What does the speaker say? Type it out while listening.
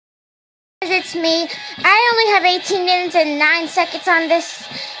trust me. I only have 18 minutes and 9 seconds on this,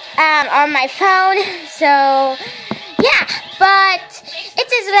 on my phone, so, yeah, but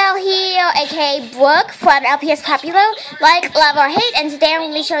it's Isabel here, aka Brooke from LPS Popular, like, love, or hate, and today I'm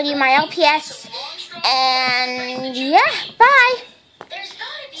going to be showing you my LPS, and, yeah, bye!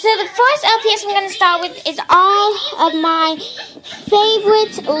 So the first LPS I'm going to start with is all of my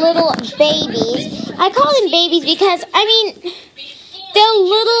favorite little babies. I call them babies because, I mean, they're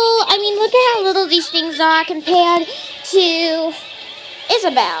little. I mean, look at how little these things are compared to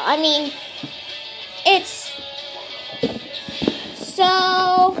Isabel. I mean, it's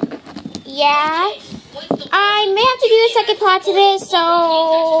so, yeah. I may have to do a second part to this,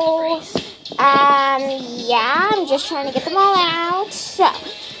 so, yeah, I'm just trying to get them all out. So,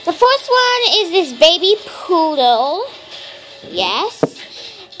 the first one is this baby poodle, yes,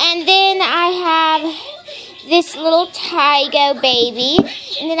 and then I have this little tiger baby,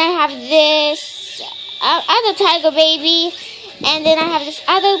 and then I have this other tiger baby, and then I have this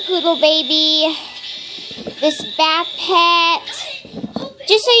other poodle baby, this bat pet.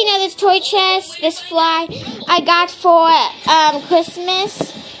 Just so you know, this toy chest, this fly, I got for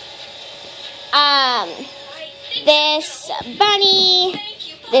Christmas. This bunny,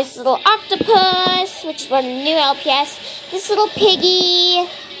 this little octopus, which is one new LPS, this little piggy,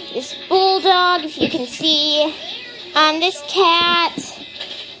 this bulldog, if you can see, this cat,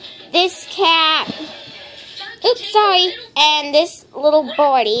 oops, sorry, and this little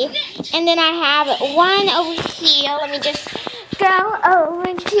birdie. And then I have one over here. Let me just go over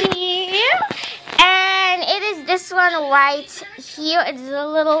here. And it is this one right here. It's a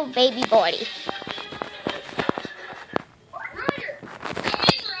little baby birdie.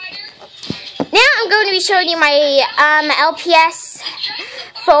 Now I'm going to be showing you my LPS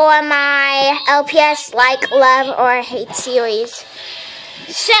for my LPS like, love, or hate series.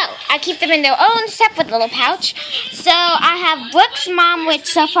 So, I keep them in their own separate little pouch. So, I have Brooke's mom, which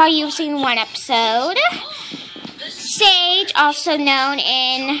so far you've seen one episode. Sage, also known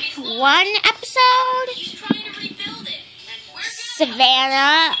in one episode.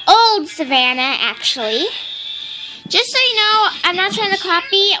 Savannah, old Savannah, actually. Just so you know, I'm not trying to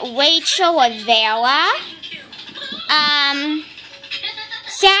copy Rachel or Vera.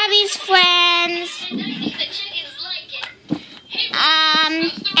 Savvy's friends.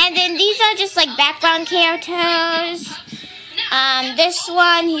 And then these are just like background characters. This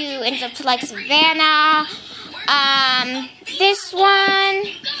one who ends up to like Savannah. This one.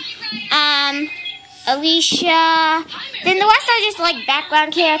 Alicia. Then the rest are just like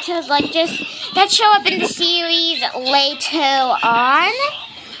background characters, like just that show up in the series later on.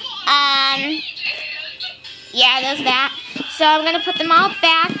 Yeah, there's that. So I'm gonna put them all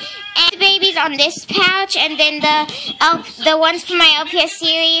back. And the babies on this pouch, and then the ones from my LPS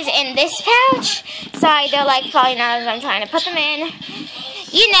series in this pouch. Sorry, they're like falling out as I'm trying to put them in.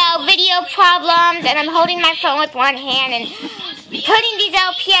 You know, video problems, and I'm holding my phone with one hand and putting these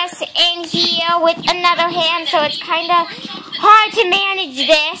LPS in here with another hand, so it's kind of hard to manage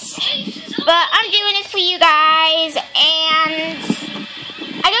this. But I'm doing it for you guys, and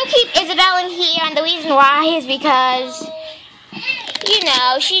I don't keep Isabel in here, and the reason why is because, you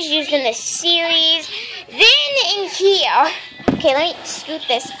know, she's used in this series. Then in here, okay, let me scoot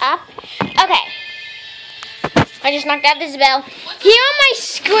this up. Okay, I just knocked out Isabel. Here are my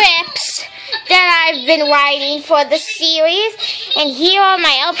scripts that I've been writing for the series, and here are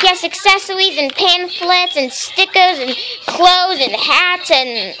my LPS accessories and pamphlets and stickers and clothes and hats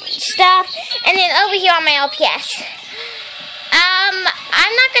and stuff, and then over here are my LPS.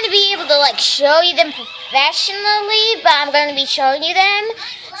 I'm not going to be able to like show you them professionally, but I'm going to be showing you them.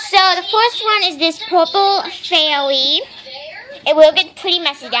 So the first one is this purple fairy. It will get pretty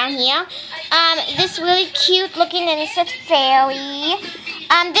messy down here. This really cute looking innocent fairy.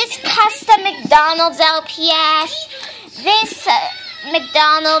 This custom McDonald's LPS. This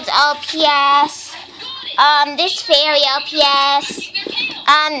McDonald's LPS. This fairy LPS.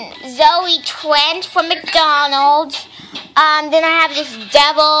 Zoe Trent from McDonald's. Then I have this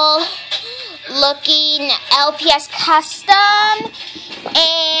devil looking LPS custom.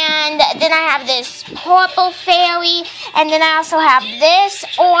 And then I have this purple fairy, and then I also have this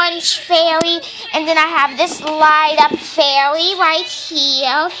orange fairy, and then I have this light up fairy right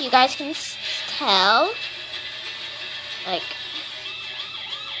here, if you guys can tell. Like,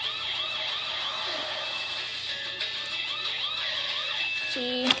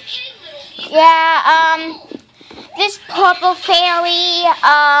 see, yeah, this purple fairy,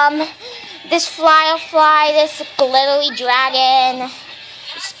 this firefly, this glittery dragon,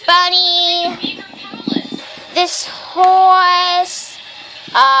 this bunny, this horse,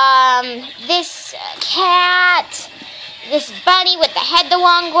 this cat, this bunny with the head the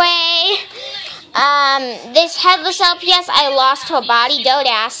wrong way, this headless LPS I lost to a body, don't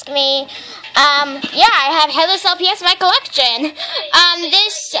ask me. Yeah, I have headless LPS in my collection.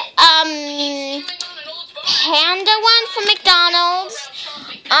 This, panda one from McDonald's,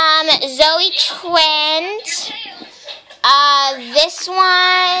 Zoe Trent, this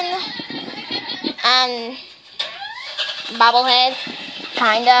one, bobblehead,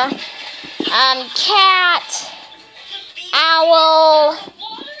 kinda, cat, owl,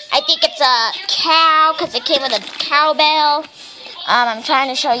 I think it's a cow, because it came with a cowbell. I'm trying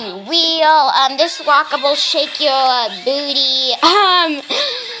to show you wheel. This walkable shake your booty.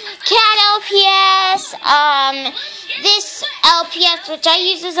 Cat LPS. This LPS, which I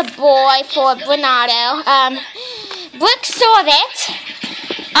use as a boy for Bernardo. Brick Sorbet.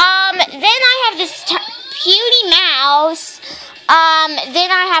 Then I have this cutie mouse.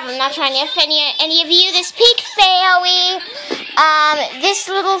 Then I have, I'm not trying to offend any of you, this pink fairy. This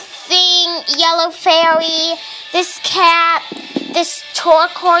little thing, yellow fairy. This cat. This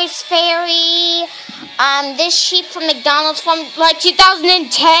turquoise fairy, this sheep from McDonald's from like 2010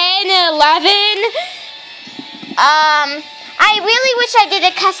 and 11. I really wish I did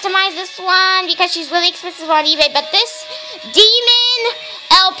customize this one because she's really expensive on eBay, but this demon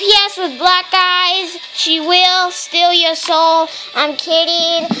LPS with black eyes, she will steal your soul. I'm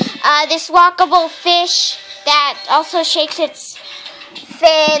kidding. This walkable fish that also shakes its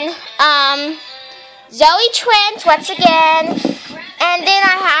fin. Zoe Trent, once again. And then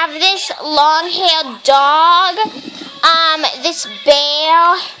I have this long-haired dog, this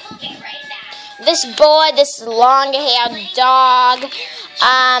bear, this boy, this long-haired dog,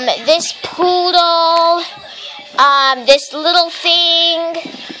 this poodle, this little thing,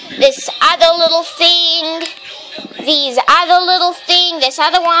 this other little thing, these other little thing, this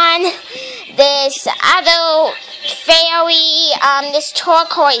other one, this other fairy, this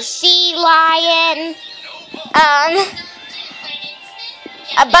turquoise sea lion,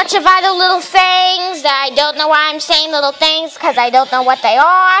 a bunch of other little things that I don't know why I'm saying little things because I don't know what they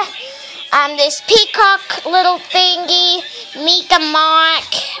are. This peacock little thingy, Mika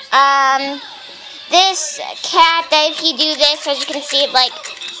Mark. This cat that if you do this, as you can see, it like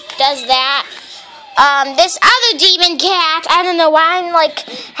does that. This other demon cat, I don't know why I'm like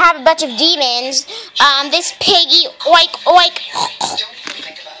have a bunch of demons. This piggy, oink oink.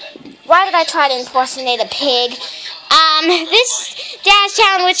 Why did I try to impersonate a pig? This dash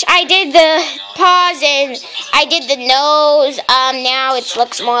down, which I did the paws and I did the nose, now it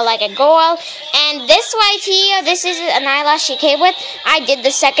looks more like a girl. And this right here, this is an eyelash she came with. I did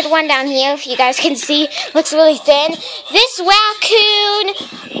the second one down here, if you guys can see, looks really thin. This raccoon,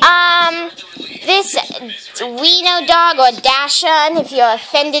 this Reno dog or Dachshund, if you're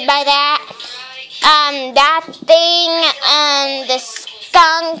offended by that. That thing, the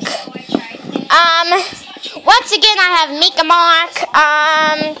skunk. Once again, I have Mika Mark.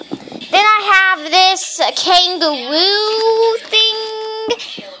 Then I have this kangaroo thing.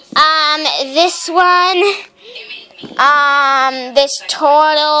 This one. This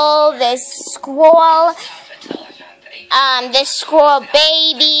turtle. This squirrel. This squirrel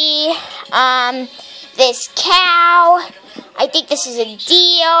baby. This cow. I think this is a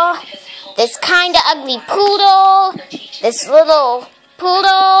deer. This kind of ugly poodle. This little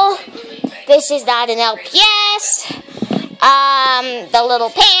poodle. This is not an LPS. The little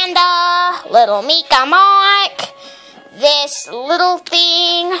panda, little Mika Mark, this little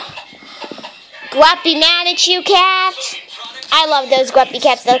thing, Guppy Manitou cat. I love those Guppy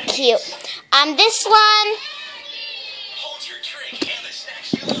cats, they're cute. This one,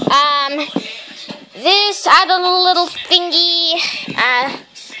 this other little thingy,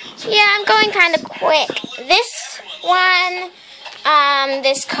 yeah, I'm going kind of quick. This one,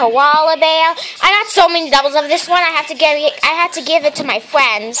 this koala bear. I got so many doubles of this one. I had to give it to my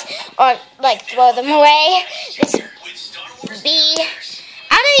friends or like throw them away. This bee.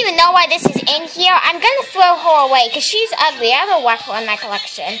 I don't even know why this is in here. I'm gonna throw her away because she's ugly. I don't want her in my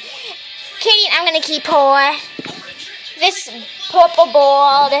collection. Kitty, I'm gonna keep her. This purple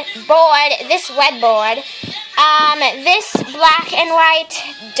board, this red board. This black and white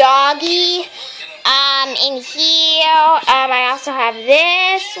doggy. In here, I also have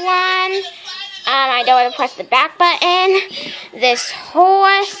this one. I don't want to press the back button. This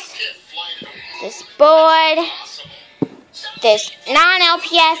horse. This board. This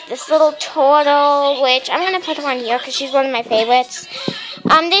non-LPS, this little turtle, which I'm going to put her on here because she's one of my favorites.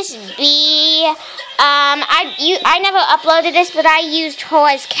 This bee. I never uploaded this, but I used her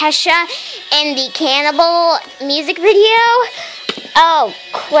as Kesha in the Cannibal music video. Oh,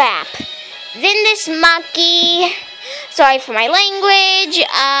 crap. Then this monkey, sorry for my language,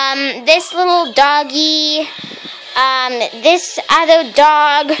 this little doggy, this other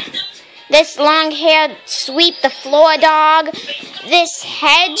dog, this long-haired sweep the floor dog, this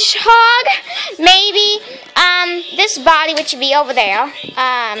hedgehog, maybe, this body which would be over there.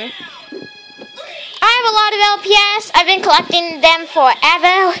 I have a lot of LPS. I've been collecting them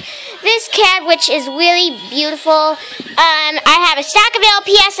forever. This cat, which is really beautiful. I have a stack of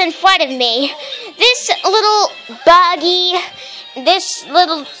LPS in front of me. This little buggy, this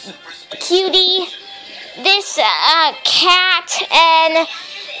little cutie, this cat, and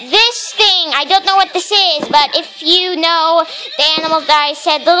this thing. I don't know what this is, but if you know the animals that I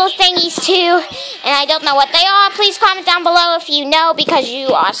said little thingies to, and I don't know what they are, please comment down below if you know, because you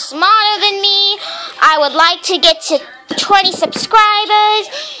are smarter than me. I would like to get to 20 subscribers,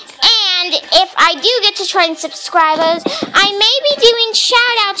 and if I do get to 20 subscribers, I may be doing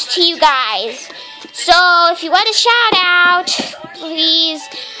shout-outs to you guys. So if you want a shout-out, please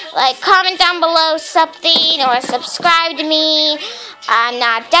comment down below something or subscribe to me. I'm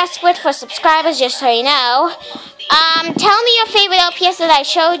not desperate for subscribers, just so you know. Tell me your favorite LPS that I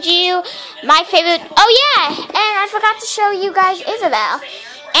showed you. My favorite, oh yeah, and I forgot to show you guys Isabel.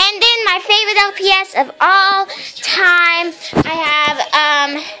 And then my favorite LPS of all time, I have,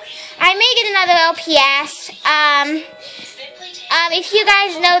 I may get another LPS. If you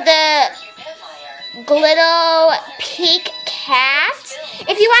guys know the Glitto Peak Cat,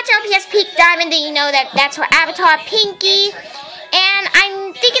 if you watch LPS Peak Diamond, then you know that that's her avatar, Pinky. And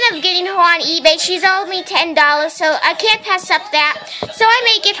I'm thinking of getting her on eBay. She's owed me $10, so I can't pass up that. So I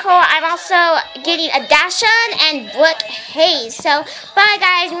may get her. I'm also getting a Dachshund and Brooke Hayes. So, bye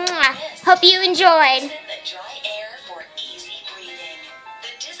guys. Mwah. Hope you enjoyed.